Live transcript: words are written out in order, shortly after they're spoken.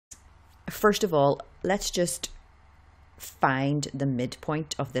First of all, let's just find the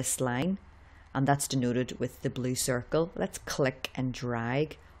midpoint of this line, and that's denoted with the blue circle. Let's click and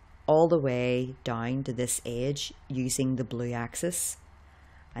drag all the way down to this edge using the blue axis,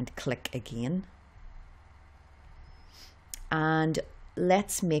 and click again. And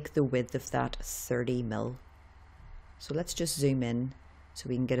let's make the width of that 30 mil. So let's just zoom in so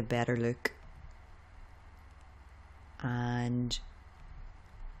we can get a better look. And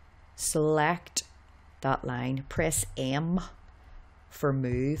select that line, press M for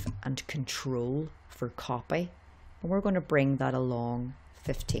move and Control for copy. And we're going to bring that along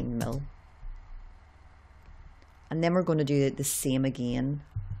 15 mil. And then we're going to do the same again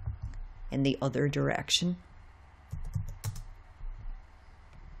in the other direction.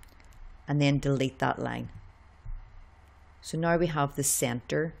 And then delete that line. So now we have the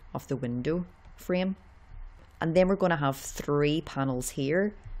center of the window frame. And then we're going to have 3 panels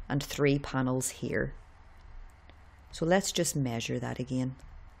here and 3 panels here. So let's just measure that again.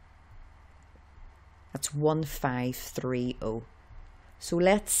 That's 1530. So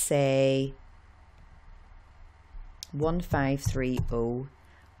let's say 1530.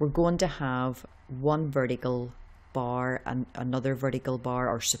 We're going to have one vertical bar and another vertical bar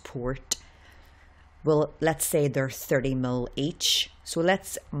or support. Well, let's say they're 30 mil each. So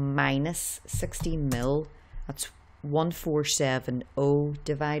let's minus 16 mil. That's 1470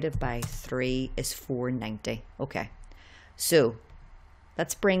 divided by 3 is 490. Okay, so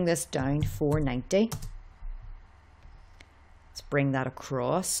let's bring this down 490. Let's bring that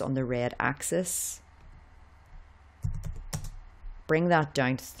across on the red axis. Bring that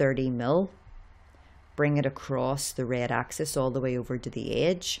down 30 mil. Bring it across the red axis all the way over to the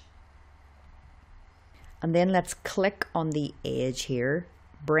edge. And then let's click on the edge here.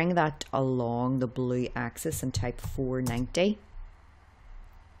 Bring that along the blue axis and type 490.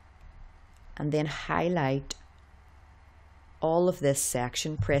 And then highlight all of this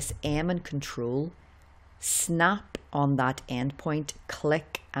section. Press M and Control. Snap on that endpoint.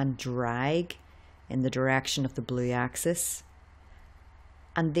 Click and drag in the direction of the blue axis.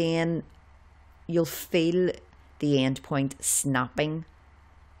 And then you'll feel the endpoint snapping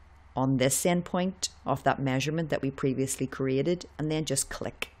on this endpoint of that measurement that we previously created, and then just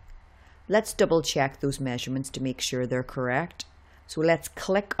click. Let's double check those measurements to make sure they're correct. So let's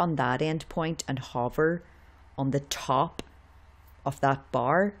click on that endpoint and hover on the top of that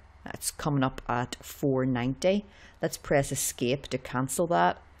bar. That's coming up at 490. Let's press Escape to cancel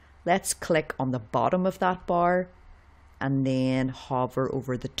that. Let's click on the bottom of that bar and then hover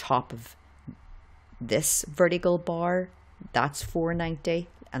over the top of this vertical bar. That's 490.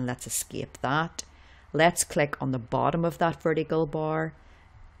 And let's escape that. Let's click on the bottom of that vertical bar,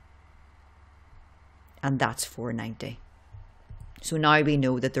 and that's 490. So now we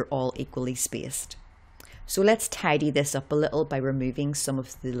know that they're all equally spaced. So let's tidy this up a little by removing some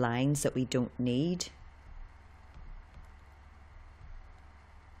of the lines that we don't need.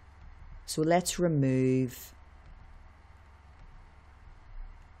 So let's remove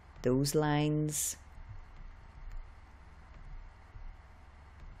those lines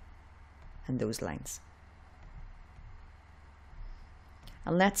and those lines.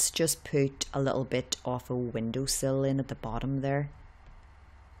 And let's just put a little bit of a windowsill in at the bottom there.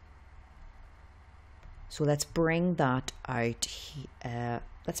 So let's bring that out.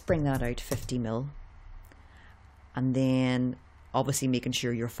 Let's bring that out 50 mil. And then obviously making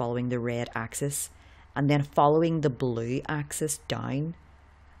sure you're following the red axis, and then following the blue axis down.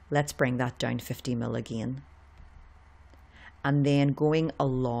 Let's bring that down 50 mil again. And then going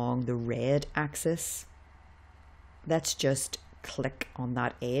along the red axis, let's just click on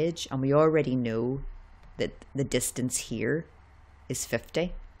that edge, and we already know that the distance here is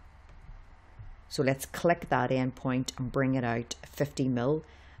 50. So let's click that endpoint and bring it out 50 mil,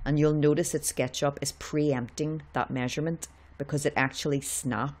 and you'll notice that SketchUp is preempting that measurement because it actually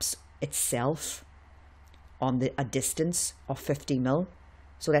snaps itself on a distance of 50 mil.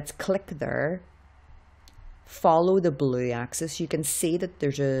 So let's click there. Follow the blue axis. You can see that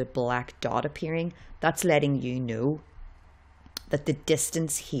there's a black dot appearing. That's letting you know that the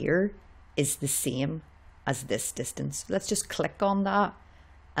distance here is the same as this distance. Let's just click on that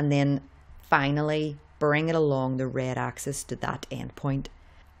and then finally bring it along the red axis to that endpoint.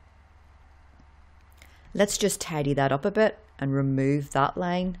 Let's just tidy that up a bit and remove that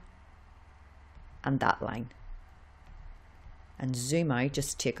line and that line. And zoom out,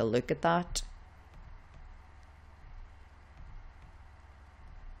 just take a look at that.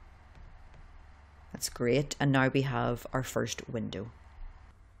 That's great. And now we have our first window.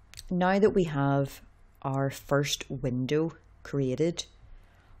 Now that we have our first window created,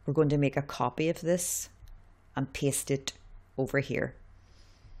 we're going to make a copy of this and paste it over here.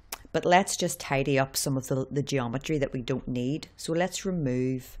 But let's just tidy up some of the geometry that we don't need. So let's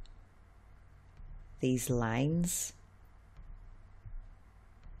remove these lines.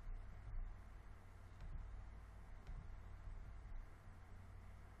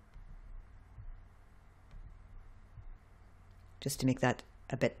 Just to make that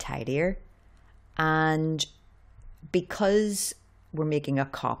a bit tidier. And because we're making a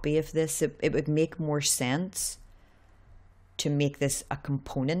copy of this, it would make more sense to make this a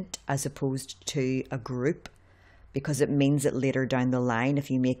component as opposed to a group, because it means that later down the line, if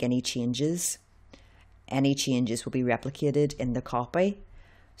you make any changes will be replicated in the copy.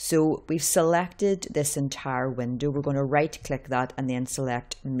 So we've selected this entire window. We're going to right click that and then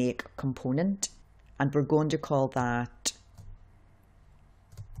select make component, and we're going to call that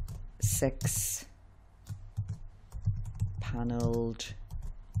 6 paneled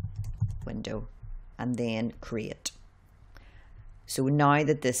window, and then create. So now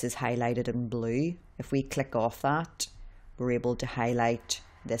that this is highlighted in blue, if we click off that, we're able to highlight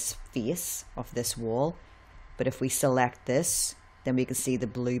this face of this wall. But if we select this, then we can see the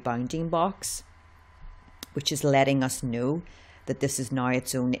blue bounding box, which is letting us know that this is now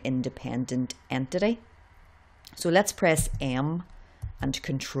its own independent entity. So let's press M and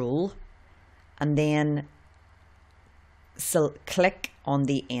Control, and then click on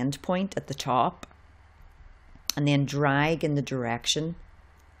the endpoint at the top, and then drag in the direction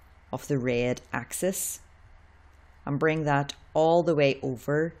of the red axis and bring that all the way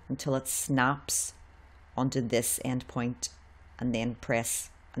over until it snaps onto this endpoint, and then press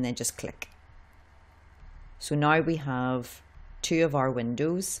and then just click. So now we have 2 of our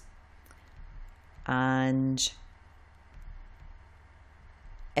windows, and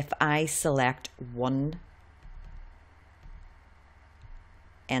if I select one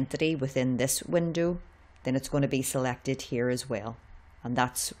entity within this window, then it's going to be selected here as well. And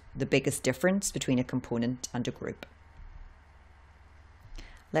that's the biggest difference between a component and a group.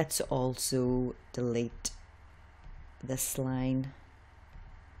 Let's also delete this line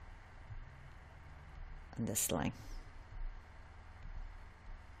and this line.